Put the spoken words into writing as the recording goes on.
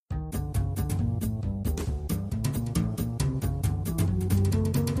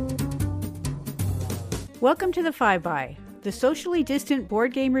Welcome to the Five By, the socially distant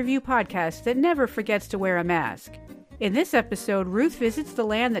board game review podcast that never forgets to wear a mask. In this episode, Ruth visits the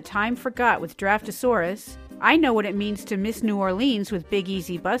land that time forgot with Draftosaurus. I know what it means to miss New Orleans with Big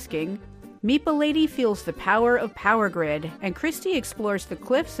Easy Busking. Meeple Lady feels the power of Power Grid, and Christy explores the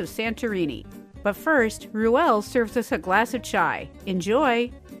cliffs of Santorini. But first, Ruel serves us a glass of chai.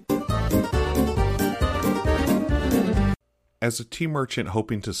 Enjoy! As a tea merchant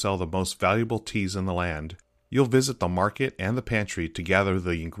hoping to sell the most valuable teas in the land, you'll visit the market and the pantry to gather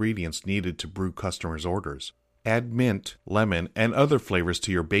the ingredients needed to brew customers' orders. Add mint, lemon, and other flavors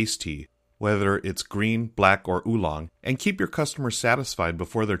to your base tea, whether it's green, black, or oolong, and keep your customers satisfied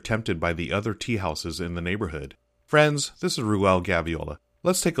before they're tempted by the other tea houses in the neighborhood. Friends, this is Ruel Gaviola.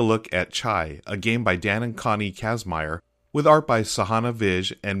 Let's take a look at Chai, a game by Dan and Connie Kazmaier, with art by Sahana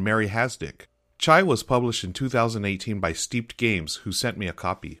Vij and Mary Hasdick. Chai was published in 2018 by Steeped Games, who sent me a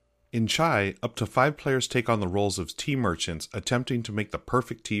copy. In Chai, up to 5 players take on the roles of tea merchants attempting to make the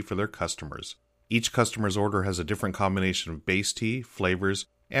perfect tea for their customers. Each customer's order has a different combination of base tea, flavors,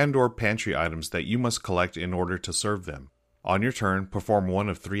 and/or pantry items that you must collect in order to serve them. On your turn, perform one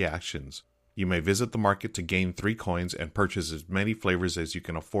of 3 actions. You may visit the market to gain 3 coins and purchase as many flavors as you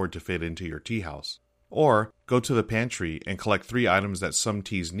can afford to fit into your tea house. Or, go to the pantry and collect 3 items that some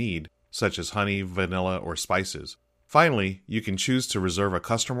teas need, such as honey, vanilla, or spices. Finally, you can choose to reserve a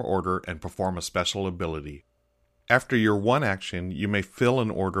customer order and perform a special ability. After your one action, you may fill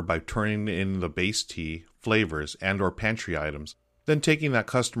an order by turning in the base tea, flavors, and/or pantry items, then taking that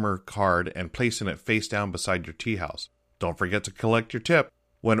customer card and placing it face down beside your tea house. Don't forget to collect your tip.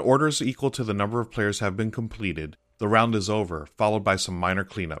 When orders equal to the number of players have been completed, the round is over, followed by some minor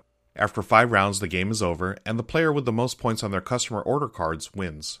cleanup. After 5 rounds, the game is over, and the player with the most points on their customer order cards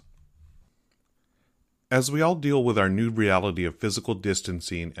wins. As we all deal with our new reality of physical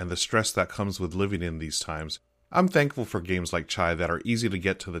distancing and the stress that comes with living in these times, I'm thankful for games like Chai that are easy to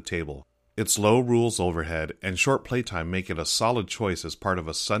get to the table. Its low rules overhead and short playtime make it a solid choice as part of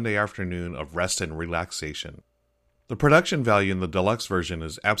a Sunday afternoon of rest and relaxation. The production value in the deluxe version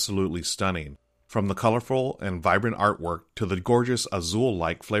is absolutely stunning, from the colorful and vibrant artwork to the gorgeous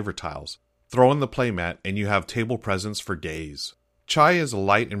Azul-like flavor tiles. Throw in the playmat and you have table presence for days. Chai is a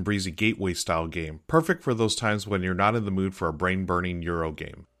light and breezy gateway-style game, perfect for those times when you're not in the mood for a brain-burning Euro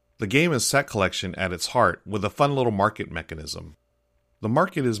game. The game is set collection at its heart, with a fun little market mechanism. The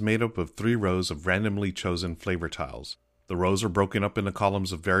market is made up of 3 rows of randomly chosen flavor tiles. The rows are broken up into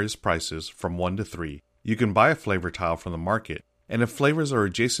columns of various prices, from 1 to 3. You can buy a flavor tile from the market, and if flavors are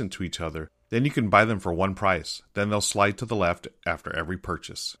adjacent to each other, then you can buy them for 1 price. Then they'll slide to the left after every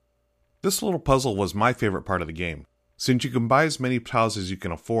purchase. This little puzzle was my favorite part of the game. Since you can buy as many tiles as you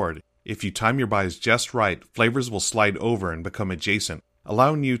can afford, if you time your buys just right, flavors will slide over and become adjacent,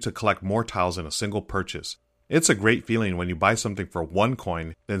 allowing you to collect more tiles in a single purchase. It's a great feeling when you buy something for 1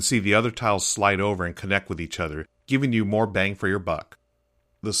 coin, then see the other tiles slide over and connect with each other, giving you more bang for your buck.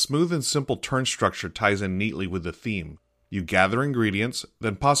 The smooth and simple turn structure ties in neatly with the theme. You gather ingredients,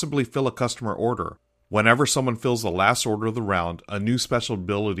 then possibly fill a customer order. Whenever someone fills the last order of the round, a new special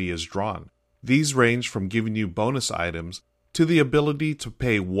ability is drawn. These range from giving you bonus items to the ability to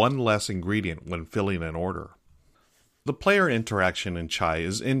pay 1 less ingredient when filling an order. The player interaction in Chai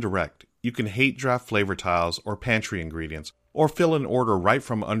is indirect. You can hate draft flavor tiles or pantry ingredients, or fill an order right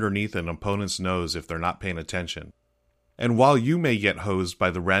from underneath an opponent's nose if they're not paying attention. And while you may get hosed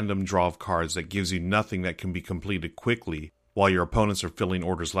by the random draw of cards that gives you nothing that can be completed quickly while your opponents are filling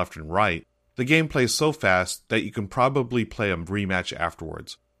orders left and right, the game plays so fast that you can probably play a rematch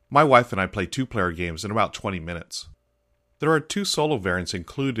afterwards. My wife and I play 2-player games in about 20 minutes. There are 2 solo variants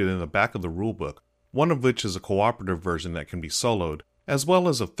included in the back of the rulebook, one of which is a cooperative version that can be soloed, as well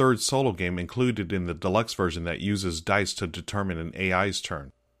as a 3rd solo game included in the deluxe version that uses dice to determine an AI's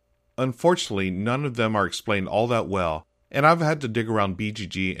turn. Unfortunately, none of them are explained all that well, and I've had to dig around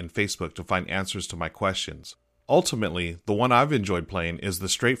BGG and Facebook to find answers to my questions. Ultimately, the one I've enjoyed playing is the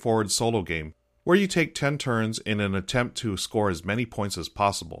straightforward solo game, where you take 10 turns in an attempt to score as many points as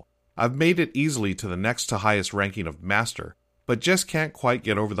possible. I've made it easily to the next to highest ranking of Master, but just can't quite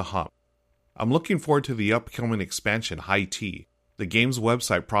get over the hump. I'm looking forward to the upcoming expansion High Tea. The game's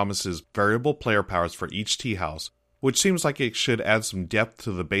website promises variable player powers for each tea house, which seems like it should add some depth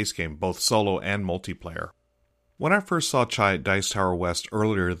to the base game, both solo and multiplayer. When I first saw Chai at Dice Tower West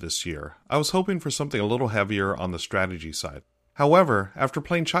earlier this year, I was hoping for something a little heavier on the strategy side. However, after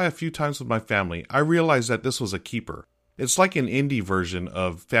playing Chai a few times with my family, I realized that this was a keeper. It's like an indie version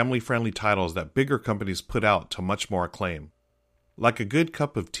of family-friendly titles that bigger companies put out to much more acclaim. Like a good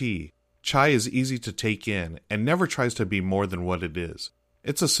cup of tea, Chai is easy to take in and never tries to be more than what it is.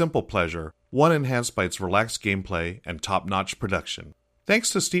 It's a simple pleasure, one enhanced by its relaxed gameplay and top-notch production.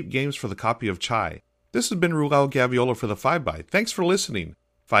 Thanks to Steep Games for the copy of Chai. This has been Ruel Gaviola for the 5x. Thanks for listening.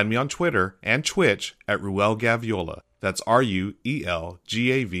 Find me on Twitter and Twitch at Ruel Gaviola. That's RuelGaviola.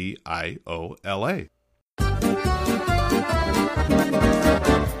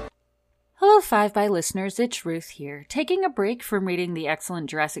 Hello 5x listeners, it's Ruth here, taking a break from reading the excellent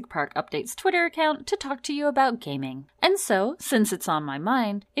Jurassic Park Updates Twitter account to talk to you about gaming. And so, since it's on my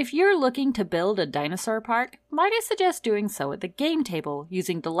mind, if you're looking to build a dinosaur park, might I suggest doing so at the game table,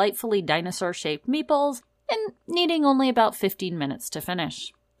 using delightfully dinosaur-shaped meeples, and needing only about 15 minutes to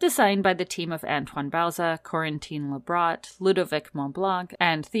finish. Designed by the team of Antoine Bauza, Corentin Lebrot, Ludovic Montblanc,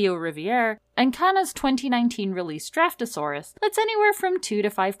 and Theo Riviere, Ankana's 2019 release Draftosaurus lets anywhere from 2 to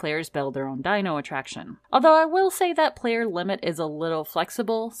 5 players build their own dino attraction. Although I will say that player limit is a little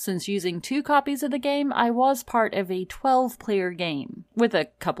flexible, since using 2 copies of the game, I was part of a 12-player game, with a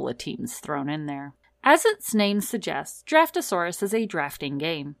couple of teams thrown in there. As its name suggests, Draftosaurus is a drafting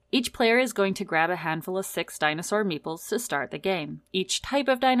game. Each player is going to grab a handful of 6 dinosaur meeples to start the game, each type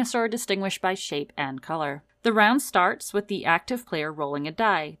of dinosaur distinguished by shape and color. The round starts with the active player rolling a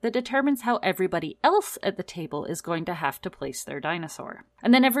die that determines how everybody else at the table is going to have to place their dinosaur.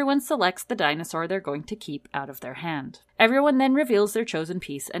 And then everyone selects the dinosaur they're going to keep out of their hand. Everyone then reveals their chosen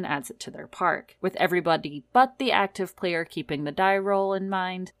piece and adds it to their park, with everybody but the active player keeping the die roll in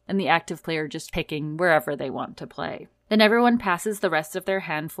mind, and the active player just picking wherever they want to play. Then everyone passes the rest of their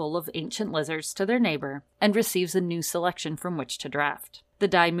handful of ancient lizards to their neighbor, and receives a new selection from which to draft. The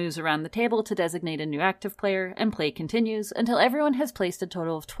die moves around the table to designate a new active player, and play continues until everyone has placed a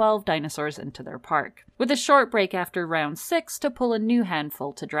total of 12 dinosaurs into their park, with a short break after round 6 to pull a new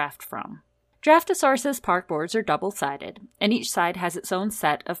handful to draft from. Draftosaurus's park boards are double-sided, and each side has its own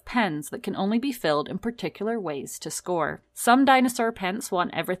set of pens that can only be filled in particular ways to score. Some dinosaur pens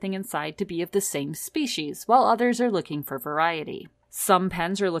want everything inside to be of the same species, while others are looking for variety. Some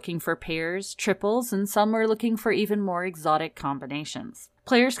pens are looking for pairs, triples, and some are looking for even more exotic combinations.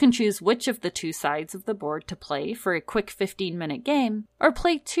 Players can choose which of the 2 sides of the board to play for a quick 15-minute game, or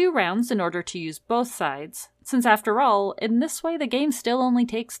play 2 rounds in order to use both sides, since after all, in this way the game still only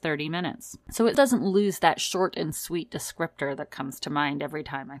takes 30 minutes, so it doesn't lose that short and sweet descriptor that comes to mind every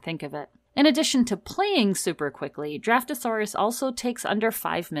time I think of it. In addition to playing super quickly, Draftosaurus also takes under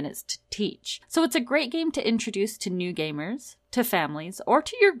 5 minutes to teach, so it's a great game to introduce to new gamers, to families, or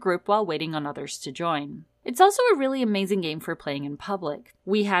to your group while waiting on others to join. It's also a really amazing game for playing in public.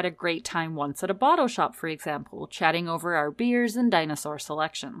 We had a great time once at a bottle shop, for example, chatting over our beers and dinosaur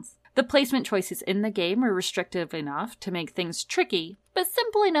selections. The placement choices in the game are restrictive enough to make things tricky, but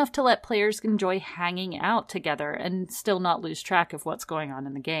simple enough to let players enjoy hanging out together and still not lose track of what's going on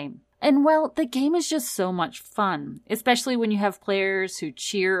in the game. And well, the game is just so much fun, especially when you have players who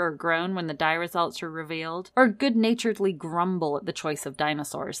cheer or groan when the die results are revealed, or good-naturedly grumble at the choice of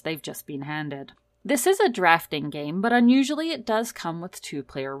dinosaurs they've just been handed. This is a drafting game, but unusually it does come with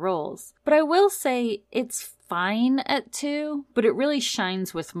 2-player roles. But I will say it's fine at 2, but it really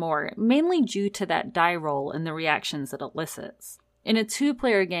shines with more, mainly due to that die roll and the reactions it elicits. In a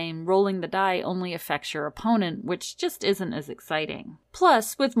 2-player game, rolling the die only affects your opponent, which just isn't as exciting.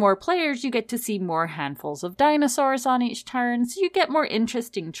 Plus, with more players, you get to see more handfuls of dinosaurs on each turn, so you get more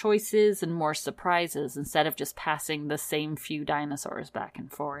interesting choices and more surprises instead of just passing the same few dinosaurs back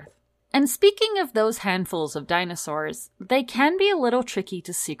and forth. And speaking of those handfuls of dinosaurs, they can be a little tricky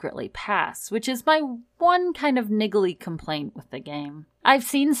to secretly pass, which is my one kind of niggly complaint with the game. I've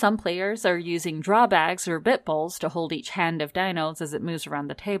seen some players are using drawbags or bit bowls to hold each hand of dinos as it moves around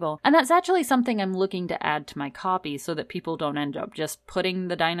the table, and that's actually something I'm looking to add to my copy so that people don't end up just putting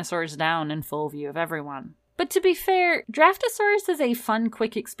the dinosaurs down in full view of everyone. But to be fair, Draftosaurus is a fun,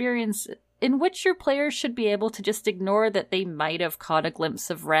 quick experience in which your players should be able to just ignore that they might have caught a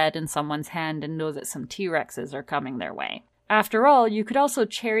glimpse of red in someone's hand and know that some T-Rexes are coming their way. After all, you could also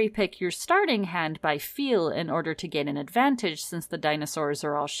cherry-pick your starting hand by feel in order to gain an advantage since the dinosaurs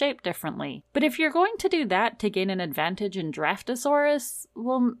are all shaped differently. But if you're going to do that to gain an advantage in Draftosaurus,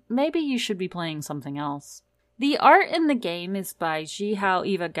 well, maybe you should be playing something else. The art in the game is by Jihao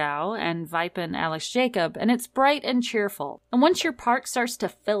Eva Gao and Vipin Alex Jacob, and it's bright and cheerful. And once your park starts to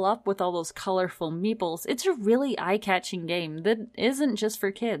fill up with all those colorful meeples, it's a really eye-catching game that isn't just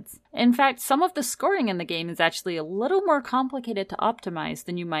for kids. In fact, some of the scoring in the game is actually a little more complicated to optimize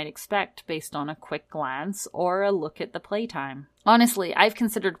than you might expect based on a quick glance or a look at the playtime. Honestly, I've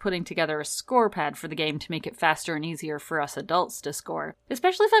considered putting together a score pad for the game to make it faster and easier for us adults to score,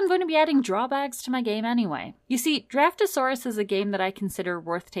 especially if I'm going to be adding drawbacks to my game anyway. You see, Draftosaurus is a game that I consider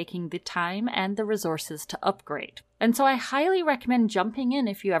worth taking the time and the resources to upgrade, and so I highly recommend jumping in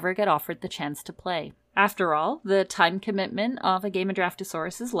if you ever get offered the chance to play. After all, the time commitment of a game of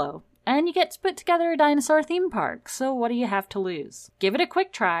Draftosaurus is low, and you get to put together a dinosaur theme park, so what do you have to lose? Give it a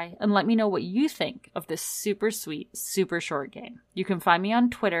quick try, and let me know what you think of this super sweet, super short game. You can find me on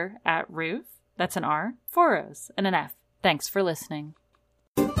Twitter at Ruth, that's an R, 4 O's, and an F. Thanks for listening.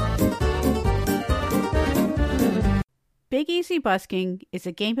 Big Easy Busking is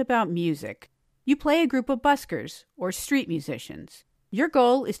a game about music. You play a group of buskers, or street musicians. Your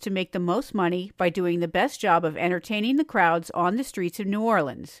goal is to make the most money by doing the best job of entertaining the crowds on the streets of New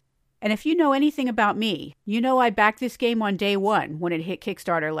Orleans. And if you know anything about me, you know I backed this game on day one when it hit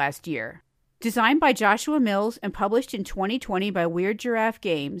Kickstarter last year. Designed by Joshua Mills and published in 2020 by Weird Giraffe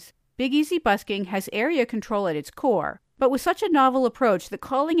Games, Big Easy Busking has area control at its core, but with such a novel approach that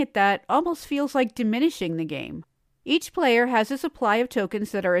calling it that almost feels like diminishing the game. Each player has a supply of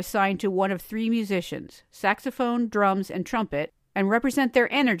tokens that are assigned to one of 3 musicians, saxophone, drums, and trumpet, and represent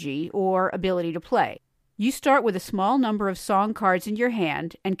their energy or ability to play. You start with a small number of song cards in your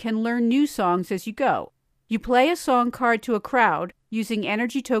hand and can learn new songs as you go. You play a song card to a crowd using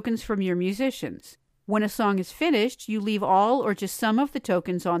energy tokens from your musicians. When a song is finished, you leave all or just some of the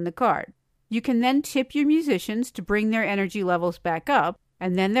tokens on the card. You can then tip your musicians to bring their energy levels back up,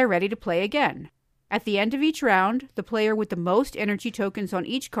 and then they're ready to play again. At the end of each round, the player with the most energy tokens on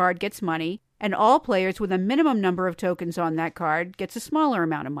each card gets money, and all players with a minimum number of tokens on that card gets a smaller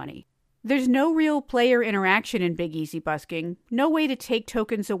amount of money. There's no real player interaction in Big Easy Busking, no way to take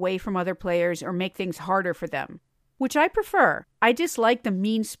tokens away from other players or make things harder for them, which I prefer. I dislike the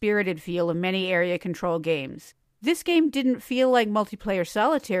mean-spirited feel of many area control games. This game didn't feel like multiplayer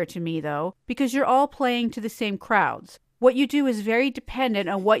solitaire to me, though, because you're all playing to the same crowds. What you do is very dependent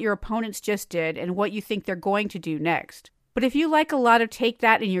on what your opponents just did and what you think they're going to do next. But if you like a lot of take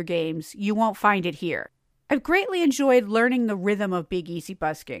that in your games, you won't find it here. I've greatly enjoyed learning the rhythm of Big Easy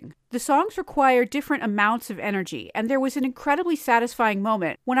Busking. The songs require different amounts of energy, and there was an incredibly satisfying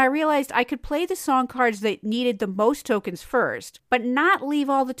moment when I realized I could play the song cards that needed the most tokens first, but not leave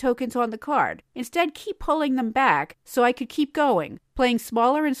all the tokens on the card. Instead, keep pulling them back so I could keep going, playing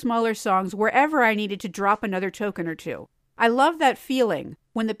smaller and smaller songs wherever I needed to drop another token or two. I love that feeling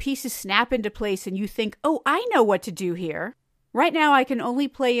when the pieces snap into place and you think, oh, I know what to do here. Right now, I can only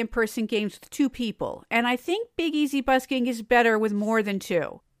play in-person games with 2 people, and I think Big Easy Busking is better with more than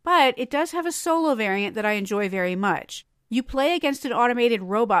 2. But it does have a solo variant that I enjoy very much. You play against an automated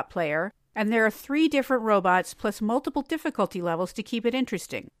robot player, and there are 3 different robots plus multiple difficulty levels to keep it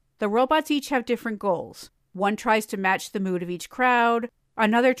interesting. The robots each have different goals. One tries to match the mood of each crowd,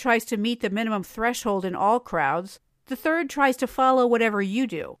 another tries to meet the minimum threshold in all crowds, the third tries to follow whatever you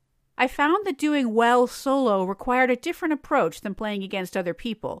do. I found that doing well solo required a different approach than playing against other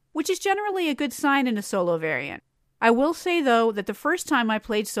people, which is generally a good sign in a solo variant. I will say, though, that the first time I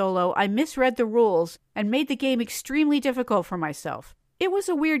played solo, I misread the rules and made the game extremely difficult for myself. It was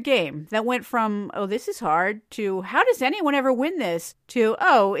a weird game that went from, oh, this is hard, to how does anyone ever win this, to,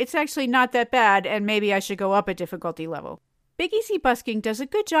 oh, it's actually not that bad and maybe I should go up a difficulty level. Big Easy Busking does a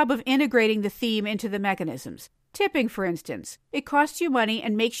good job of integrating the theme into the mechanisms. Tipping, for instance. It costs you money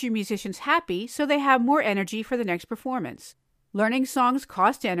and makes your musicians happy so they have more energy for the next performance. Learning songs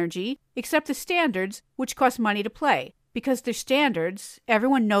cost energy, except the standards, which cost money to play. Because they're standards,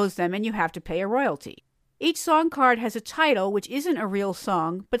 everyone knows them and you have to pay a royalty. Each song card has a title which isn't a real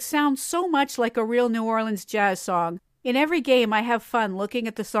song, but sounds so much like a real New Orleans jazz song. In every game, I have fun looking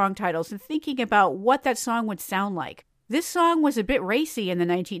at the song titles and thinking about what that song would sound like. This song was a bit racy in the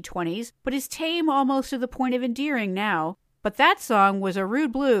 1920s, but is tame almost to the point of endearing now. But that song was a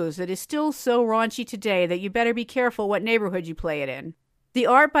rude blues that is still so raunchy today that you better be careful what neighborhood you play it in. The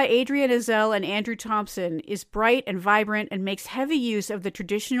art by Adrian Ezell and Andrew Thompson is bright and vibrant and makes heavy use of the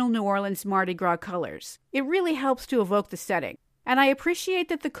traditional New Orleans Mardi Gras colors. It really helps to evoke the setting. And I appreciate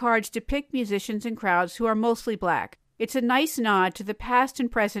that the cards depict musicians and crowds who are mostly black. It's a nice nod to the past and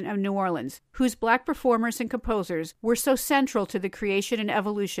present of New Orleans, whose black performers and composers were so central to the creation and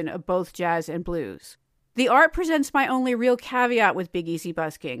evolution of both jazz and blues. The art presents my only real caveat with Big Easy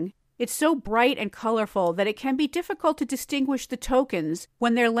Busking. It's so bright and colorful that it can be difficult to distinguish the tokens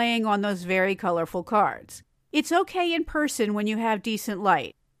when they're laying on those very colorful cards. It's okay in person when you have decent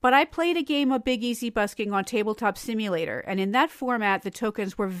light, but I played a game of Big Easy Busking on Tabletop Simulator, and in that format the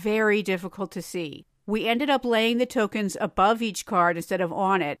tokens were very difficult to see. We ended up laying the tokens above each card instead of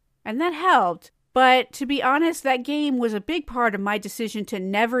on it, and that helped, But to be honest, that game was a big part of my decision to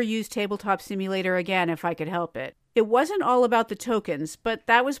never use Tabletop Simulator again if I could help it. It wasn't all about the tokens, but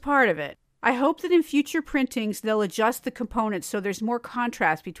that was part of it. I hope that in future printings they'll adjust the components so there's more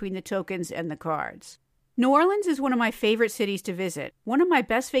contrast between the tokens and the cards. New Orleans is one of my favorite cities to visit. One of my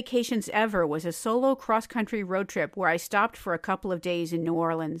best vacations ever was a solo cross-country road trip where I stopped for a couple of days in New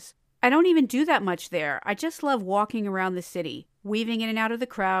Orleans. I don't even do that much there. I just love walking around the city, weaving in and out of the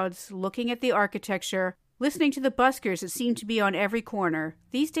crowds, looking at the architecture, listening to the buskers that seem to be on every corner.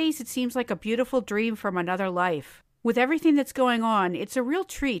 These days it seems like a beautiful dream from another life. With everything that's going on, it's a real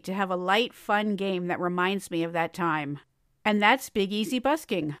treat to have a light, fun game that reminds me of that time. And that's Big Easy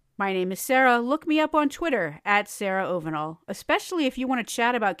Busking. My name is Sarah. Look me up on Twitter, @SarahOvenal. Especially if you want to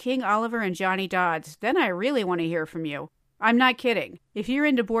chat about King Oliver and Johnny Dodds, then I really want to hear from you. I'm not kidding. If you're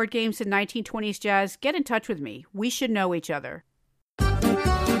into board games and 1920s jazz, get in touch with me. We should know each other.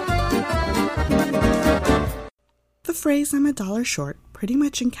 The phrase "I'm a dollar short" pretty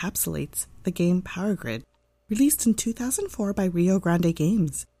much encapsulates the game Power Grid. Released in 2004 by Rio Grande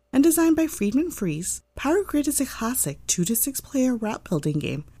Games and designed by Friedman Freeze, Power Grid is a classic 2 to 6 player route building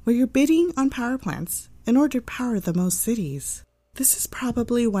game where you're bidding on power plants in order to power the most cities. This is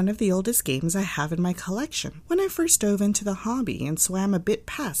probably one of the oldest games I have in my collection when I first dove into the hobby and swam a bit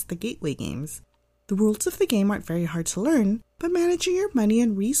past the gateway games. The rules of the game aren't very hard to learn, but managing your money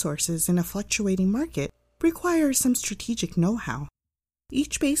and resources in a fluctuating market requires some strategic know-how.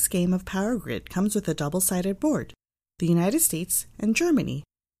 Each base game of Power Grid comes with a double-sided board, the United States and Germany,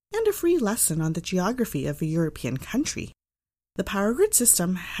 and a free lesson on the geography of a European country. The Power Grid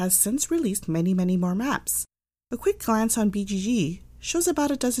system has since released many more maps. A quick glance on BGG shows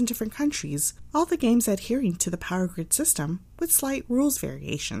about a dozen different countries, all the games adhering to the Power Grid system with slight rules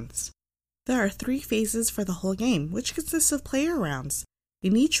variations. There are 3 phases for the whole game, which consists of player rounds.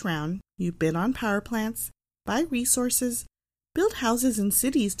 In each round, you bid on power plants, buy resources, build houses and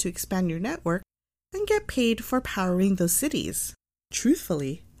cities to expand your network, and get paid for powering those cities.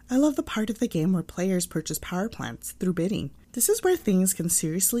 Truthfully, I love the part of the game where players purchase power plants through bidding. This is where things can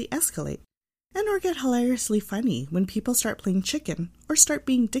seriously escalate, and or get hilariously funny when people start playing chicken or start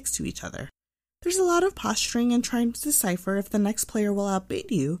being dicks to each other. There's a lot of posturing and trying to decipher if the next player will outbid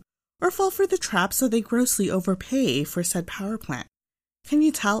you, or fall for the trap so they grossly overpay for said power plant. Can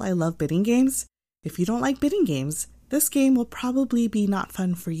you tell I love bidding games? If you don't like bidding games, this game will probably be not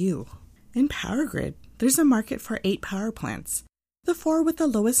fun for you. In Power Grid, there's a market for 8 power plants. The 4 with the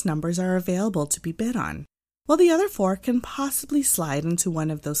lowest numbers are available to be bid on, while the other 4 can possibly slide into one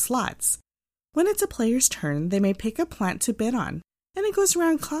of those slots. When it's a player's turn, they may pick a plant to bid on, and it goes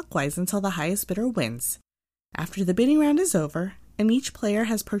around clockwise until the highest bidder wins. After the bidding round is over, and each player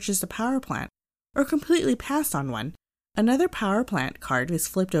has purchased a power plant, or completely passed on one, another power plant card is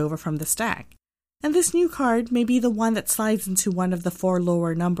flipped over from the stack, and this new card may be the one that slides into one of the 4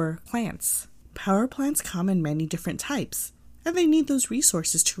 lower number plants. Power plants come in many different types, and they need those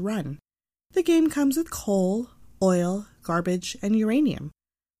resources to run. The game comes with coal, oil, garbage, and uranium.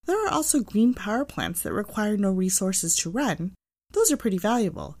 There are also green power plants that require no resources to run. Those are pretty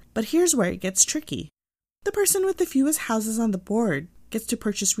valuable, but here's where it gets tricky. The person with the fewest houses on the board gets to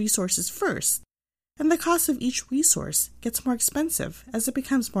purchase resources first, and the cost of each resource gets more expensive as it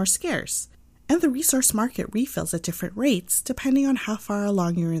becomes more scarce. And the resource market refills at different rates depending on how far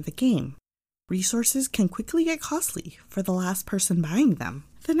along you're in the game. Resources can quickly get costly for the last person buying them.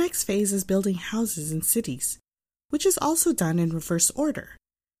 The next phase is building houses and cities, which is also done in reverse order.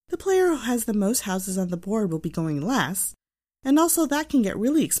 The player who has the most houses on the board will be going last, and also that can get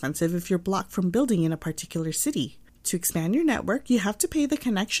really expensive if you're blocked from building in a particular city. To expand your network, you have to pay the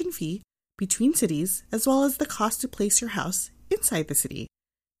connection fee between cities as well as the cost to place your house inside the city.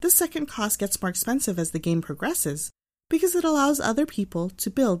 This second cost gets more expensive as the game progresses because it allows other people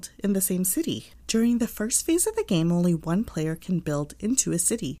to build in the same city. During the first phase of the game, only one player can build into a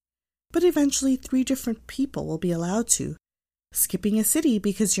city, but eventually 3 different people will be allowed to. Skipping a city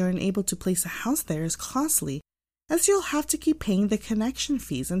because you're unable to place a house there is costly, as you'll have to keep paying the connection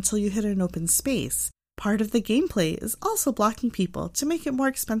fees until you hit an open space. Part of the gameplay is also blocking people to make it more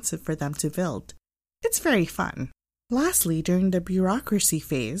expensive for them to build. It's very fun. Lastly, during the bureaucracy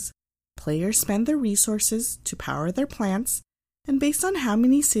phase, players spend their resources to power their plants, and based on how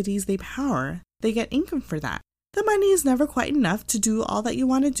many cities they power, they get income for that. The money is never quite enough to do all that you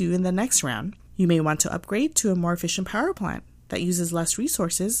want to do in the next round. You may want to upgrade to a more efficient power plant that uses less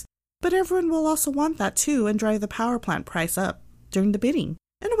resources, but everyone will also want that too and drive the power plant price up during the bidding.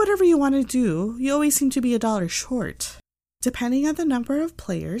 And whatever you want to do, you always seem to be $1 short. Depending on the number of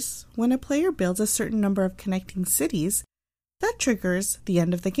players, when a player builds a certain number of connecting cities, that triggers the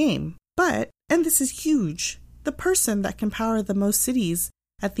end of the game. But, and this is huge, the person that can power the most cities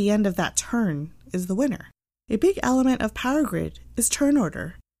at the end of that turn is the winner. A big element of Power Grid is turn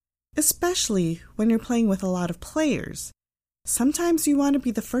order, especially when you're playing with a lot of players. Sometimes you want to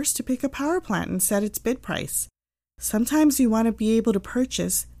be the first to pick a power plant and set its bid price. Sometimes you want to be able to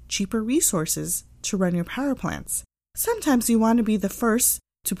purchase cheaper resources to run your power plants. Sometimes you want to be the first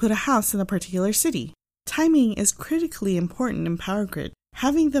to put a house in a particular city. Timing is critically important in Power Grid.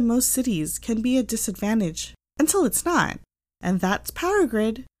 Having the most cities can be a disadvantage until it's not. And that's Power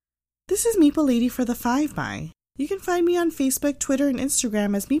Grid. This is Meeple Lady for the 5x. You can find me on Facebook, Twitter, and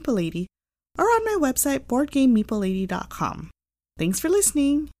Instagram as Meeple Lady, or on my website, boardgamemeeplelady.com. Thanks for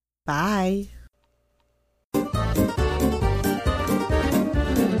listening. Bye.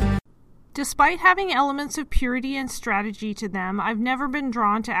 Despite having elements of purity and strategy to them, I've never been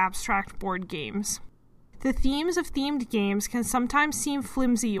drawn to abstract board games. The themes of themed games can sometimes seem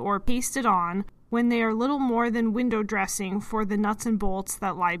flimsy or pasted on when they are little more than window dressing for the nuts and bolts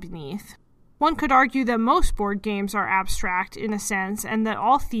that lie beneath. One could argue that most board games are abstract in a sense and that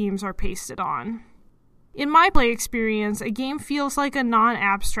all themes are pasted on. In my play experience, a game feels like a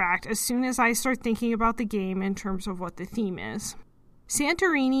non-abstract as soon as I start thinking about the game in terms of what the theme is.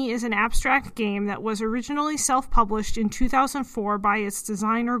 Santorini is an abstract game that was originally self-published in 2004 by its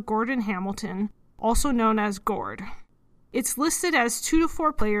designer Gordon Hamilton, also known as Gord. It's listed as 2 to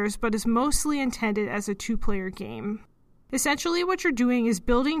 4 players, but is mostly intended as a 2-player game. Essentially what you're doing is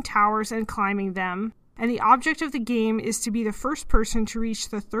building towers and climbing them, and the object of the game is to be the first person to reach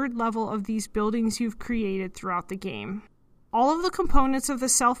the 3rd level of these buildings you've created throughout the game. All of the components of the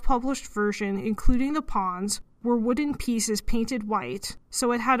self-published version, including the pawns, were wooden pieces painted white,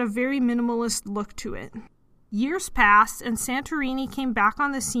 so it had a very minimalist look to it. Years passed, and Santorini came back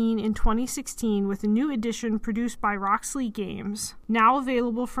on the scene in 2016 with a new edition produced by Roxley Games, now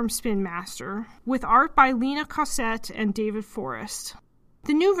available from Spin Master, with art by Lena Cossette and David Forrest.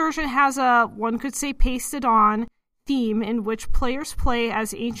 The new version has a, one could say, pasted-on theme in which players play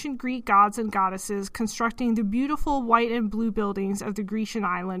as ancient Greek gods and goddesses constructing the beautiful white and blue buildings of the Grecian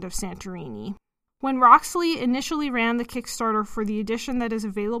island of Santorini. When Roxley initially ran the Kickstarter for the edition that is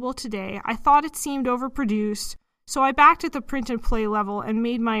available today, I thought it seemed overproduced, so I backed at the print and play level and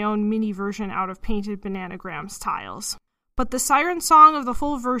made my own mini version out of painted Bananagrams tiles. But the siren song of the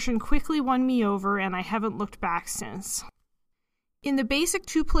full version quickly won me over, and I haven't looked back since. In the basic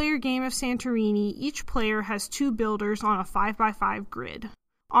 2-player game of Santorini, each player has 2 builders on a 5x5 grid.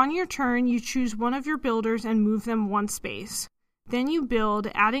 On your turn, you choose one of your builders and move them 1 space. Then you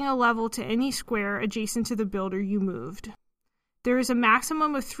build, adding a level to any square adjacent to the builder you moved. There is a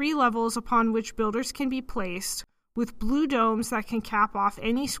maximum of 3 levels upon which builders can be placed, with blue domes that can cap off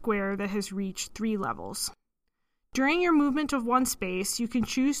any square that has reached 3 levels. During your movement of 1 space, you can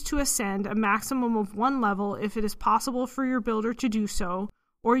choose to ascend a maximum of 1 level if it is possible for your builder to do so,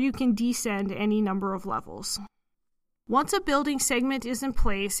 or you can descend any number of levels. Once a building segment is in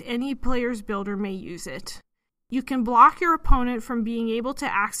place, any player's builder may use it. You can block your opponent from being able to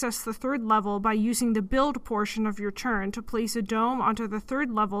access the 3rd level by using the build portion of your turn to place a dome onto the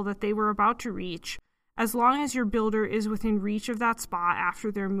 3rd level that they were about to reach, as long as your builder is within reach of that spot after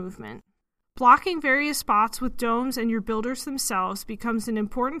their movement. Blocking various spots with domes and your builders themselves becomes an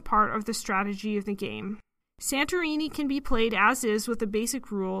important part of the strategy of the game. Santorini can be played as is with the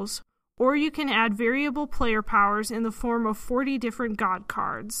basic rules, or you can add variable player powers in the form of 40 different god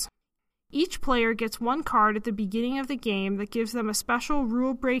cards. Each player gets 1 card at the beginning of the game that gives them a special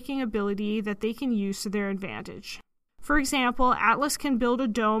rule-breaking ability that they can use to their advantage. For example, Atlas can build a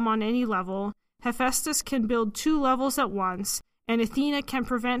dome on any level, Hephaestus can build 2 levels at once, and Athena can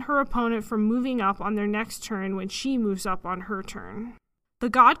prevent her opponent from moving up on their next turn when she moves up on her turn. The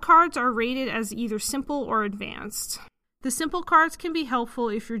god cards are rated as either simple or advanced. The simple cards can be helpful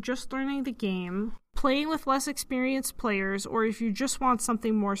if you're just learning the game, playing with less experienced players, or if you just want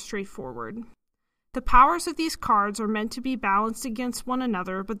something more straightforward. The powers of these cards are meant to be balanced against one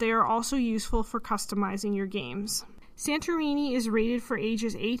another, but they are also useful for customizing your games. Santorini is rated for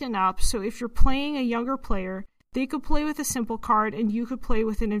ages 8 and up, so if you're playing a younger player, they could play with a simple card and you could play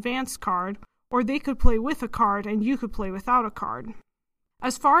with an advanced card, or they could play with a card and you could play without a card.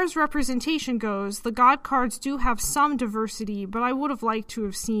 As far as representation goes, the god cards do have some diversity, but I would have liked to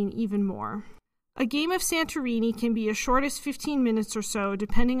have seen even more. A game of Santorini can be as short as 15 minutes or so,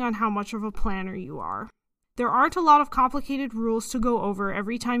 depending on how much of a planner you are. There aren't a lot of complicated rules to go over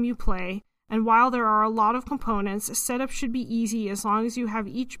every time you play, and while there are a lot of components, setup should be easy as long as you have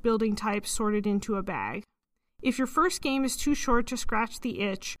each building type sorted into a bag. If your first game is too short to scratch the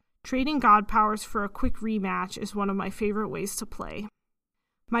itch, trading god powers for a quick rematch is one of my favorite ways to play.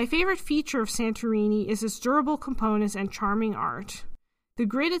 My favorite feature of Santorini is its durable components and charming art. The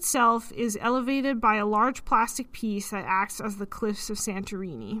grid itself is elevated by a large plastic piece that acts as the cliffs of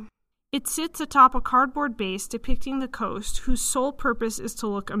Santorini. It sits atop a cardboard base depicting the coast, whose sole purpose is to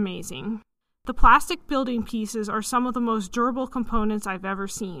look amazing. The plastic building pieces are some of the most durable components I've ever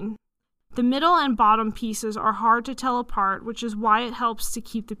seen. The middle and bottom pieces are hard to tell apart, which is why it helps to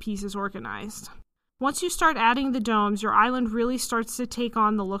keep the pieces organized. Once you start adding the domes, your island really starts to take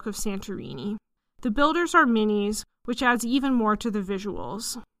on the look of Santorini. The builders are minis, which adds even more to the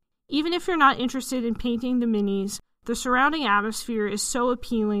visuals. Even if you're not interested in painting the minis, the surrounding atmosphere is so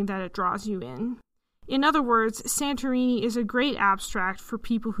appealing that it draws you in. In other words, Santorini is a great abstract for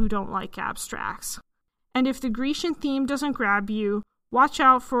people who don't like abstracts. And if the Grecian theme doesn't grab you, watch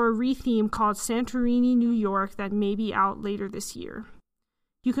out for a re-theme called Santorini, New York that may be out later this year.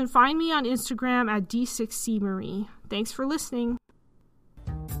 You can find me on Instagram at D6CMarie. Thanks for listening.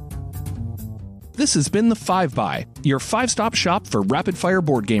 This has been the 5by, your 5-stop shop for rapid-fire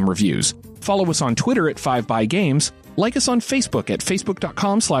board game reviews. Follow us on Twitter at 5bygames, like us on Facebook at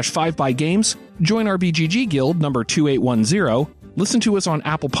facebook.com/5bygames, join our BGG Guild number 2810, listen to us on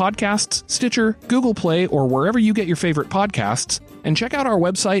Apple Podcasts, Stitcher, Google Play, or wherever you get your favorite podcasts, and check out our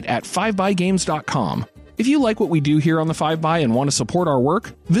website at 5bygames.com. If you like what we do here on the 5by and want to support our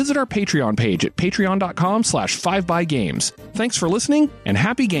work, visit our Patreon page at patreon.com/5bygames. Thanks for listening, and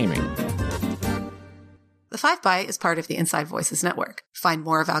happy gaming! The 5by is part of the Inside Voices Network. Find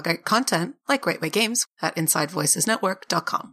more of our great content, like Great Way Games, at InsideVoicesNetwork.com.